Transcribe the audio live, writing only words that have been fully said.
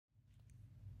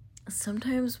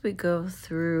sometimes we go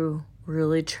through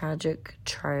really tragic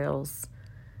trials.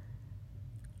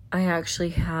 I actually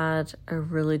had a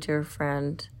really dear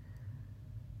friend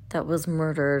that was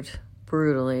murdered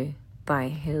brutally by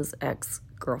his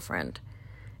ex-girlfriend.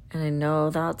 And I know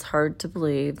that's hard to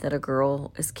believe that a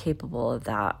girl is capable of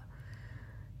that.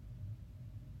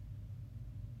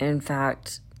 In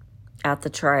fact, at the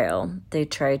trial, they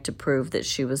tried to prove that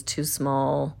she was too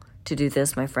small to do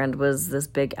this. My friend was this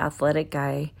big athletic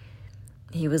guy.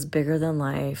 He was bigger than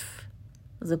life,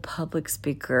 was a public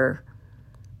speaker,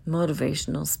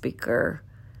 motivational speaker,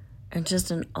 and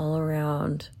just an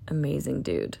all-around amazing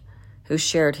dude who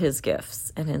shared his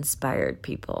gifts and inspired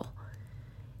people.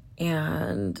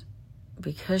 And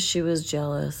because she was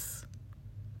jealous,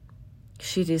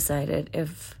 she decided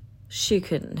if she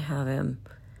couldn't have him,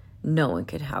 no one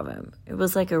could have him. It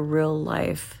was like a real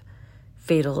life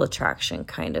fatal attraction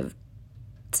kind of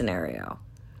scenario.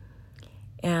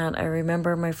 And I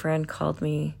remember my friend called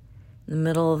me in the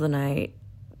middle of the night,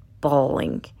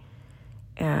 bawling,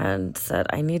 and said,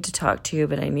 I need to talk to you,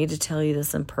 but I need to tell you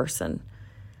this in person.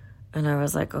 And I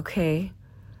was like, okay.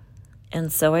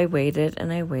 And so I waited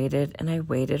and I waited and I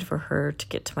waited for her to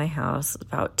get to my house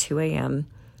about 2 a.m.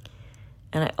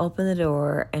 And I opened the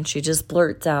door and she just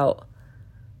blurts out,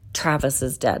 Travis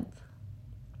is dead.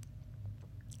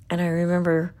 And I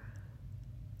remember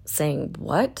saying,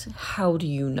 what? How do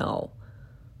you know?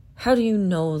 How do you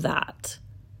know that?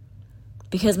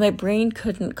 Because my brain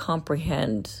couldn't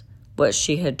comprehend what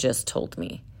she had just told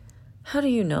me. How do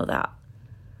you know that?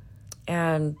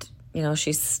 And,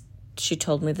 she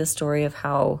told me the story of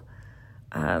how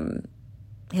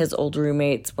his old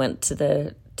roommates went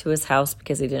to his house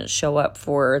because he didn't show up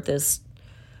for this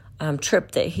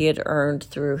trip that he had earned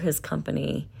through his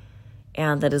company,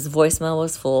 and that his voicemail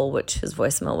was full, which his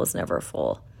voicemail was never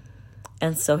full.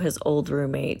 And so his old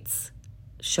roommates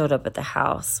showed up at the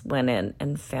house, went in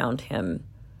and found him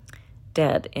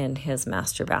dead in his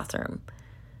master bathroom,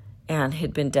 and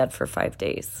he'd been dead for 5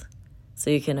 days. So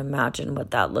you can imagine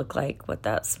what that looked like, what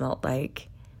that smelled like.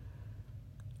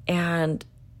 And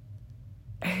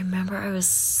I remember I was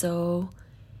so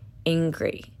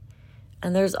angry.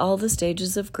 And there's all the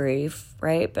stages of grief,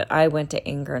 right? But I went to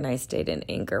anger and I stayed in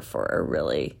anger for a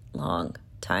really long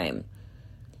time.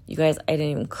 You guys, I didn't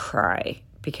even cry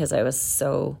because I was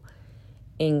so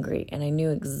angry and I knew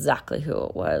exactly who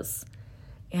it was.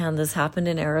 And this happened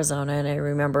in Arizona, and I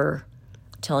remember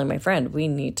telling my friend, we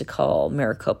need to call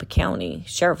Maricopa County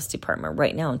Sheriff's Department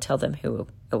right now and tell them who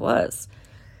it was.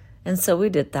 And so we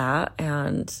did that,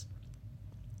 and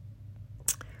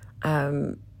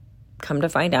come to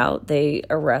find out, they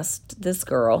arrest this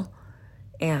girl,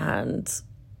 and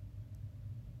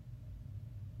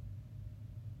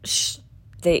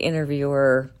they interview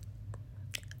her.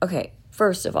 Okay,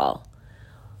 first of all,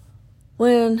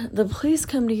 when the police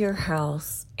come to your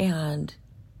house and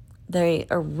they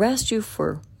arrest you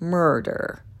for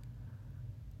murder,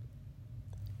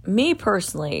 me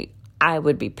personally, I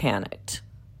would be panicked.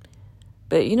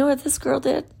 But you know what this girl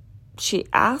did? She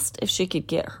asked if she could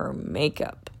get her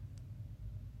makeup.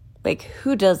 Like,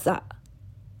 who does that?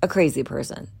 A crazy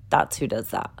person. That's who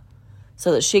does that.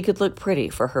 So that she could look pretty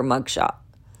for her mugshot.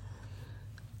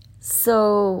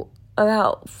 So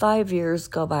about 5 years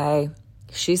go by.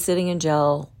 She's sitting in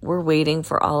jail. We're waiting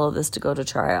for all of this to go to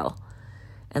trial.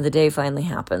 And the day finally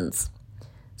happens.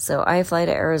 So I fly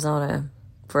to Arizona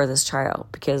for this trial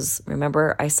because,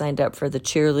 remember, I signed up for the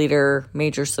cheerleader,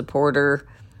 major supporter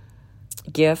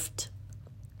gift.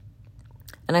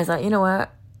 And I thought, you know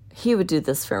what? He would do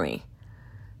this for me.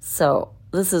 So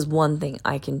this is one thing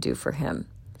I can do for him.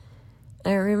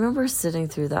 And I remember sitting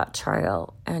through that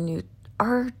trial, and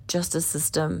our justice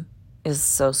system is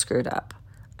so screwed up.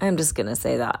 I'm just going to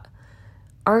say that.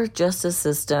 Our justice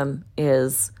system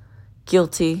is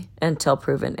guilty until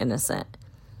proven innocent.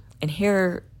 And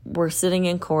here we're sitting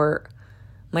in court.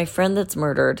 My friend that's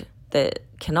murdered, that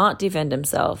cannot defend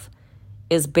himself,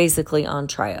 is basically on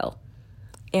trial.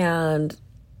 And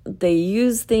they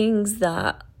use things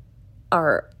that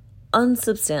are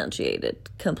unsubstantiated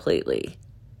completely.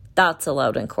 That's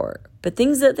allowed in court. But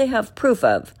things that they have proof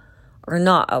of are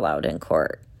not allowed in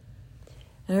court.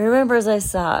 And I remember as I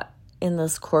sat in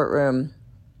this courtroom,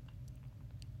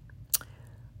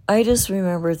 I just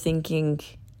remember thinking,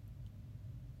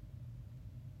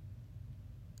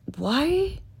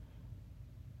 why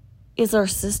is our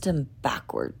system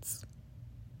backwards?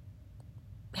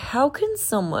 How can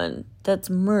someone that's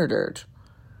murdered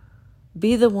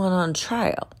be the one on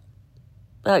trial?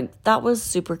 Like, that was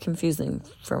super confusing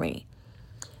for me.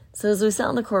 So as we sat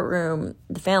in the courtroom,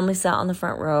 the family sat on the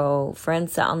front row,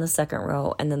 friends sat on the second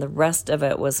row, and then the rest of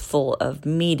it was full of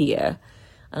media.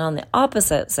 And on the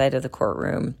opposite side of the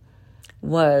courtroom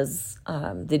was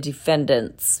the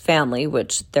defendant's family,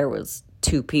 which there was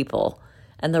 2 people.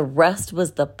 And the rest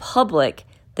was the public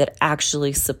that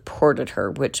actually supported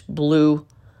her, which blew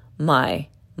my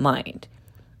mind.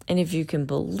 And if you can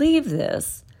believe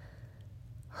this,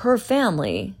 her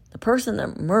family, the person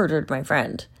that murdered my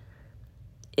friend,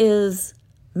 is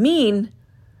mean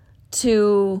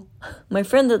to my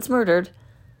friend that's murdered,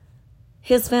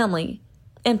 his family,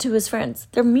 and to his friends.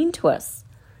 They're mean to us.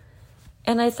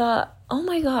 And I thought, oh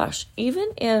my gosh,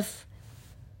 even if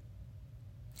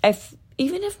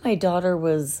my daughter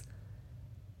was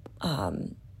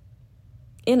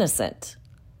innocent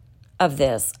of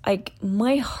this,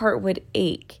 my heart would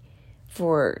ache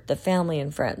for the family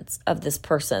and friends of this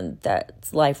person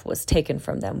that's life was taken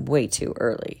from them way too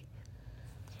early.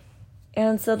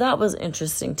 And so that was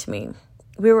interesting to me.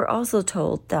 We were also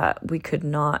told that we could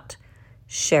not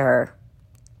share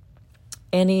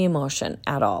any emotion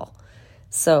at all.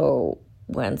 So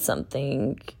when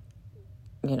something,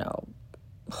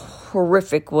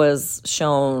 horrific was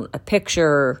shown, a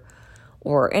picture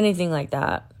or anything like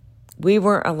that, we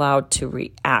weren't allowed to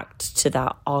react to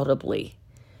that audibly.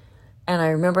 And I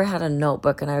remember I had a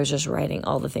notebook and I was just writing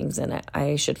all the things in it.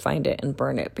 I should find it and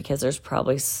burn it because there's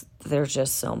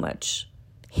just so much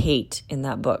hate in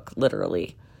that book,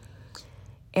 literally.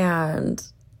 And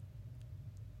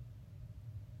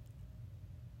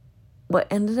what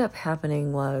ended up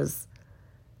happening was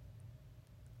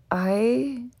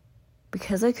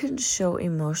because I couldn't show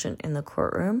emotion in the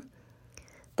courtroom,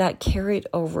 that carried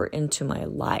over into my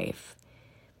life.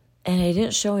 And I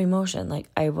didn't show emotion. Like,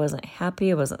 I wasn't happy.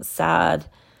 I wasn't sad.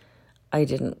 I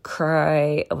didn't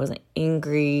cry. I wasn't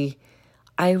angry.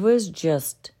 I was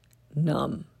just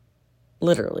numb.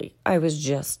 Literally, I was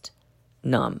just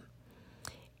numb.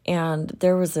 And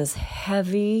there was this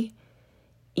heavy,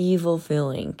 evil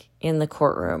feeling in the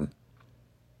courtroom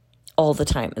all the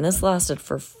time. And this lasted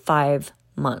for 5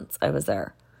 months I was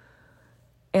there.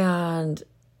 And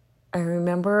I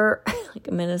remember,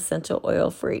 I'm an essential oil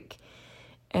freak.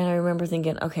 And I remember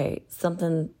thinking, okay,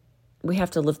 we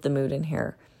have to lift the mood in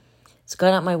here. So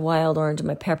got out my wild orange and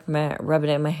my peppermint, rubbing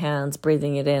it in my hands,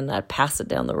 breathing it in. I'd pass it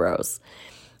down the rows.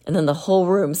 And then the whole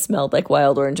room smelled like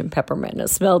wild orange and peppermint. And it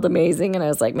smelled amazing. And I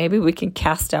was like, maybe we can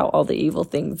cast out all the evil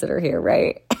things that are here,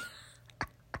 right?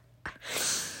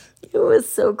 It was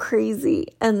so crazy.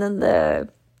 And then the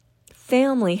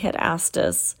family had asked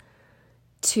us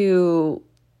to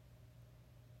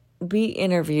be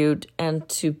interviewed and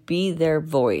to be their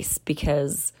voice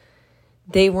because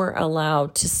they weren't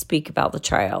allowed to speak about the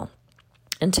trial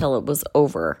until it was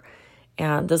over.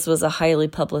 And this was a highly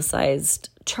publicized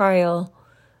trial.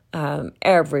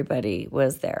 Everybody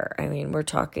was there. I mean, we're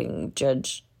talking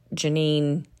Judge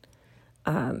Janine,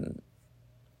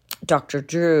 Dr.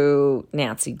 Drew,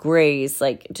 Nancy Grace,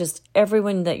 like just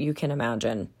everyone that you can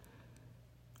imagine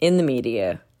in the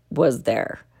media was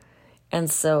there. And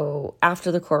so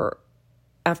after court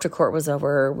was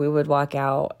over, we would walk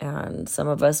out and some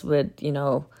of us would,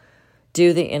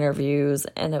 do the interviews.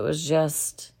 And it was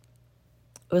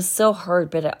so hard,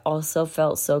 but it also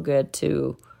felt so good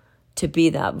to be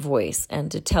that voice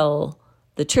and to tell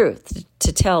the truth,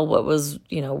 to tell what was,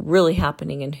 really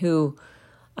happening and who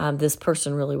this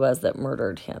person really was that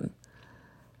murdered him.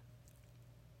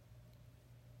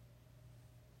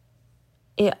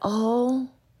 It all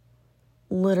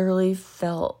literally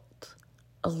felt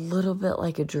a little bit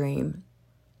like a dream.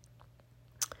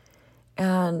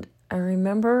 And I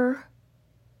remember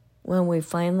when we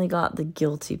finally got the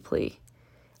guilty plea,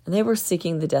 and they were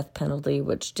seeking the death penalty,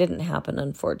 which didn't happen,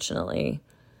 unfortunately.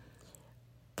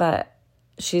 But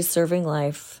she's serving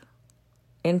life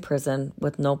in prison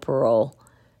with no parole.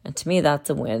 And to me, that's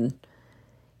a win.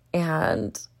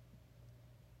 And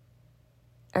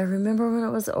I remember when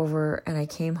it was over and I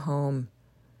came home,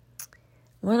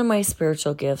 one of my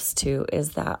spiritual gifts too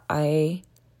is that I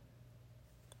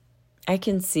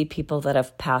can see people that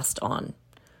have passed on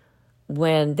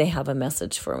when they have a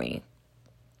message for me.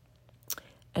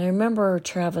 And I remember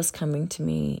Travis coming to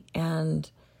me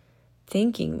and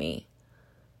thanking me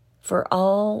for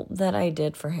all that I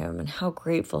did for him and how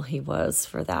grateful he was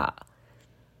for that.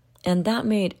 And that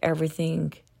made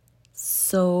everything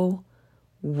so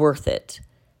worth it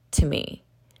to me.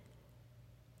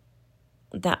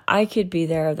 That I could be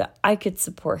there, that I could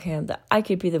support him, that I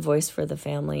could be the voice for the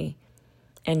family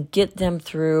and get them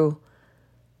through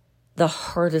the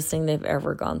hardest thing they've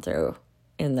ever gone through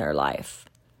in their life.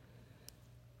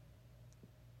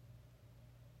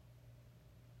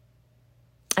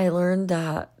 I learned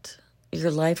that your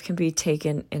life can be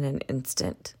taken in an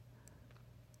instant.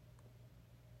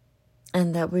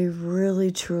 And that we really,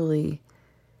 truly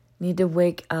need to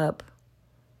wake up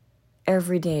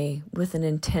every day with an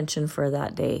intention for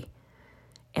that day.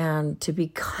 And to be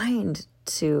kind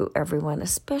to everyone,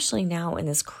 especially now in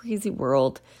this crazy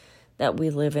world that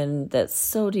we live in that's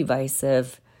so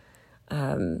divisive.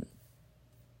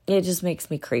 It just makes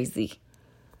me crazy.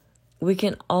 We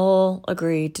can all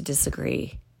agree to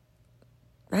disagree,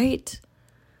 right?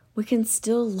 We can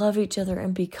still love each other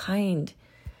and be kind.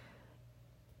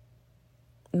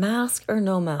 Mask or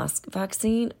no mask,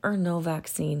 vaccine or no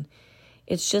vaccine.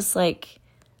 It's just like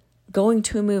going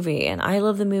to a movie and I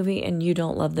love the movie and you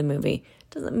don't love the movie.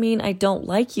 Doesn't mean I don't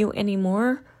like you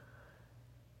anymore.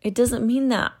 It doesn't mean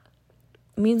that.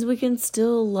 It means we can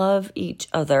still love each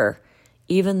other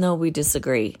even though we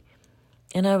disagree.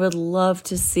 And I would love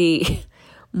to see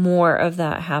more of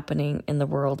that happening in the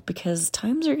world because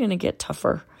times are going to get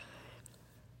tougher.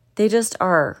 They just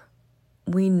are.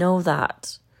 We know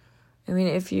that. I mean,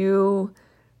 if you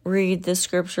read the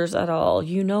scriptures at all,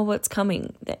 you know what's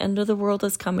coming. The end of the world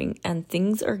is coming and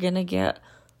things are going to get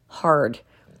hard.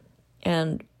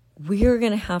 And we are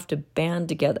going to have to band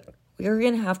together. We are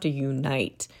going to have to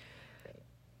unite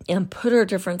and put our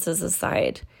differences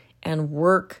aside and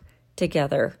work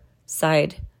together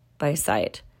side by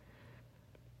side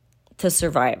to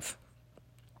survive.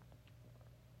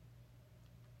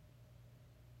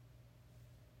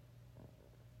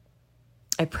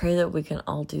 I pray that we can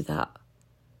all do that.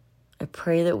 I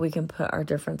pray that we can put our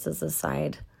differences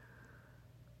aside,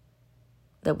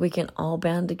 that we can all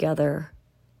band together,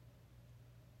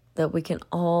 that we can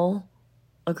all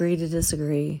agree to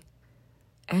disagree,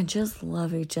 and just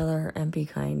love each other and be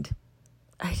kind.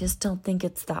 I just don't think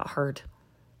it's that hard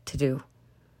to do.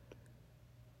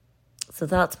 So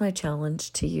that's my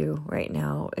challenge to you right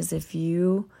now, is if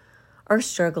you are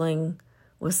struggling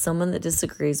with someone that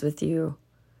disagrees with you,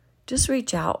 just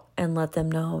reach out and let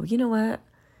them know, you know what?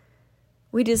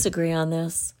 We disagree on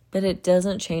this, but it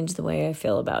doesn't change the way I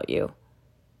feel about you.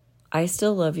 I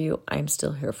still love you. I'm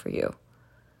still here for you.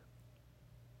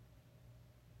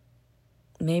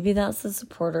 Maybe that's the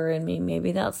supporter in me.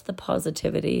 Maybe that's the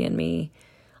positivity in me.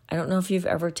 I don't know if you've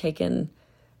ever taken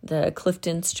the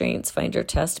Clifton Strengths Finder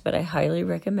test, but I highly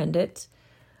recommend it.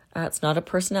 It's not a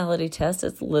personality test.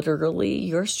 It's literally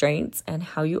your strengths and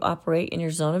how you operate in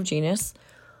your zone of genius,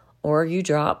 or you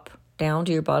drop down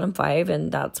to your bottom 5,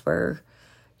 and that's where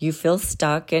you feel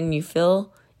stuck and you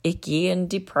feel icky and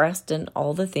depressed and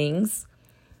all the things.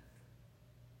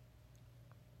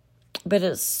 But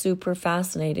it's super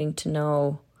fascinating to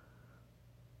know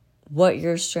what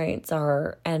your strengths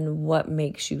are and what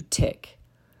makes you tick.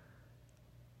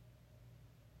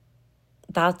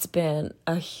 That's been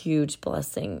a huge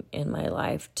blessing in my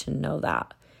life to know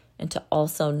that, and to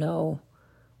also know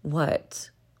what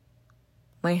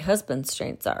my husband's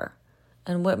strengths are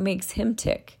and what makes him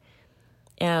tick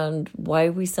and why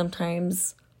we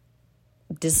sometimes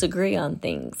disagree on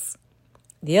things.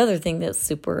 The other thing that's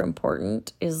super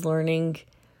important is learning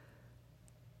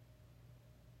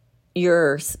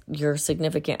your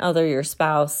significant other, your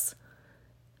spouse,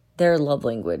 their love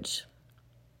language.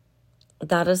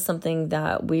 That is something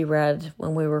that we read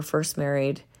when we were first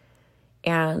married.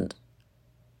 And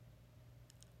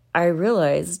I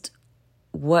realized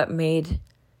what made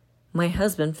my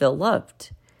husband feel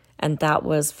loved. And that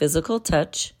was physical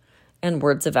touch and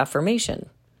words of affirmation.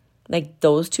 Like,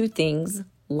 those two things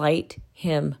light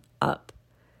him up.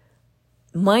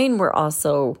 Mine were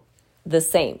also the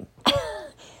same.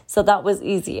 So that was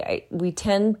easy. We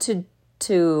tend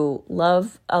to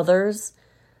love others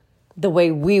the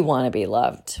way we want to be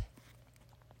loved.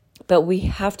 But we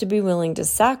have to be willing to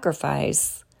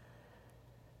sacrifice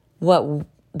the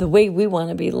way we want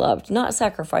to be loved. Not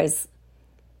sacrifice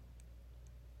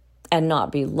and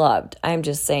not be loved. I'm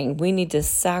just saying we need to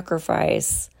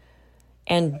sacrifice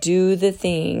and do the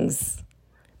things,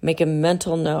 make a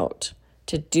mental note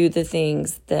to do the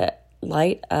things that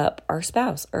light up our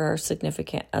spouse or our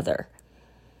significant other.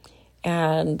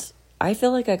 And I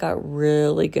feel like I got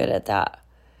really good at that.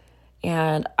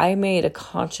 And I made a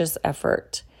conscious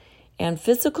effort. And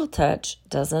physical touch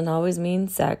doesn't always mean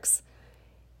sex.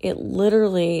 It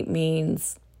literally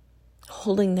means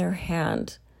holding their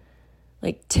hand,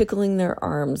 like tickling their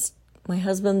arms. My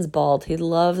husband's bald. He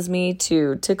loves me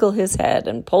to tickle his head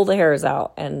and pull the hairs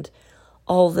out and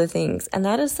all the things. And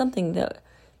that is something that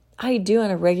I do on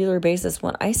a regular basis.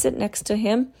 When I sit next to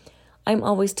him, I'm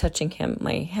always touching him.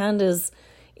 My hand is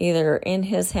either in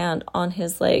his hand, on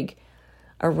his leg,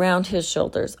 around his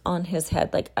shoulders, on his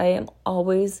head. Like, I am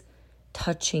always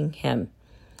touching him.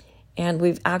 And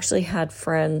we've actually had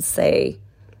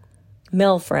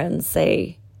male friends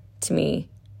say to me,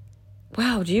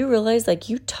 wow, do you realize like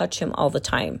you touch him all the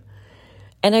time?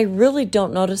 And I really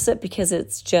don't notice it because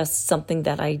it's just something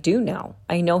that I do now.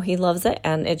 I know he loves it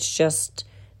and it's just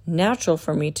natural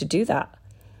for me to do that.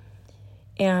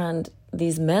 And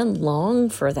these men long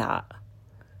for that.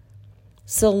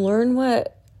 So learn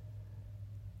what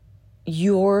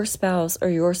your spouse or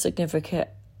your significant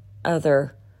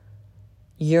other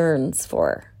yearns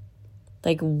for.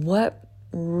 Like what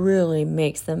really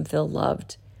makes them feel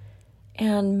loved.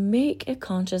 And make a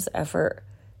conscious effort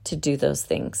to do those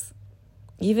things.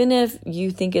 Even if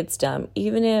you think it's dumb,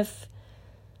 even if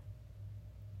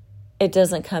it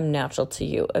doesn't come natural to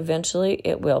you, eventually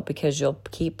it will because you'll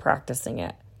keep practicing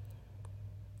it.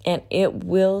 And it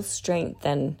will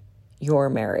strengthen your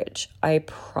marriage. I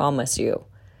promise you,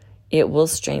 it will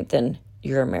strengthen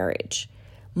your marriage.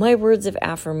 My words of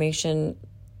affirmation,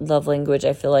 love language,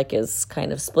 I feel like is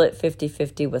kind of split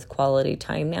 50-50 with quality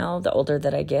time now. The older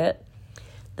that I get,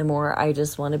 the more I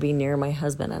just want to be near my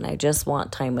husband and I just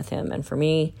want time with him. And for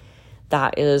me,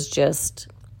 that is just,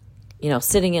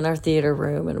 sitting in our theater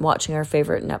room and watching our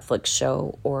favorite Netflix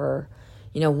show or,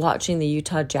 watching the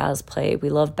Utah Jazz play. We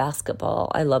love basketball.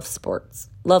 I love sports.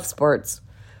 Love sports.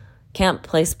 Can't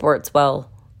play sports well,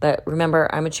 but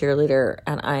remember, I'm a cheerleader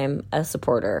and I'm a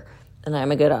supporter and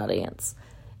I'm a good audience.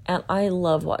 And I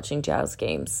love watching Jazz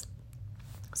games.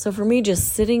 So for me,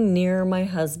 just sitting near my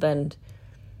husband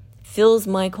feels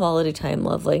my quality time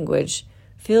love language,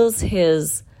 feels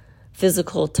his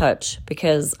physical touch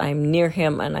because I'm near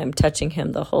him and I'm touching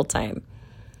him the whole time.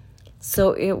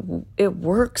 So it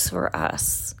works for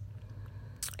us.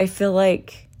 I feel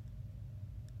like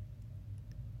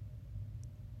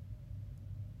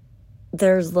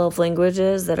there's love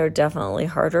languages that are definitely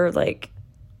harder, like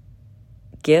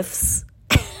gifts.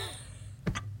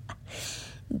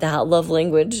 That love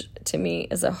language to me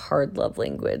is a hard love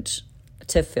language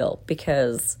to feel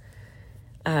because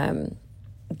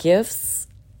gifts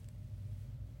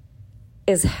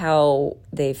is how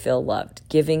they feel loved,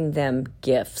 giving them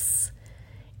gifts.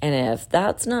 And if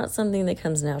that's not something that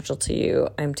comes natural to you,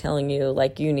 I'm telling you,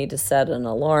 like you need to set an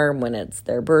alarm when it's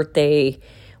their birthday,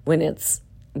 when it's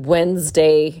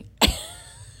Wednesday,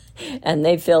 and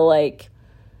they feel like,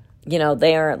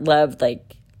 they aren't loved,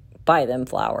 like buy them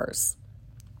flowers,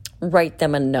 write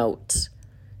them a note,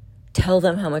 tell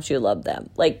them how much you love them.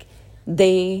 Like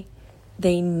they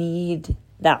need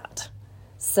that.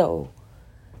 So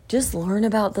just learn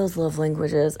about those love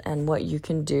languages and what you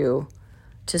can do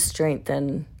to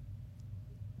strengthen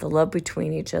the love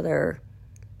between each other,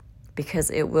 because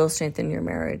it will strengthen your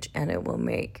marriage and it will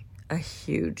make a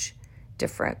huge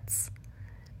difference.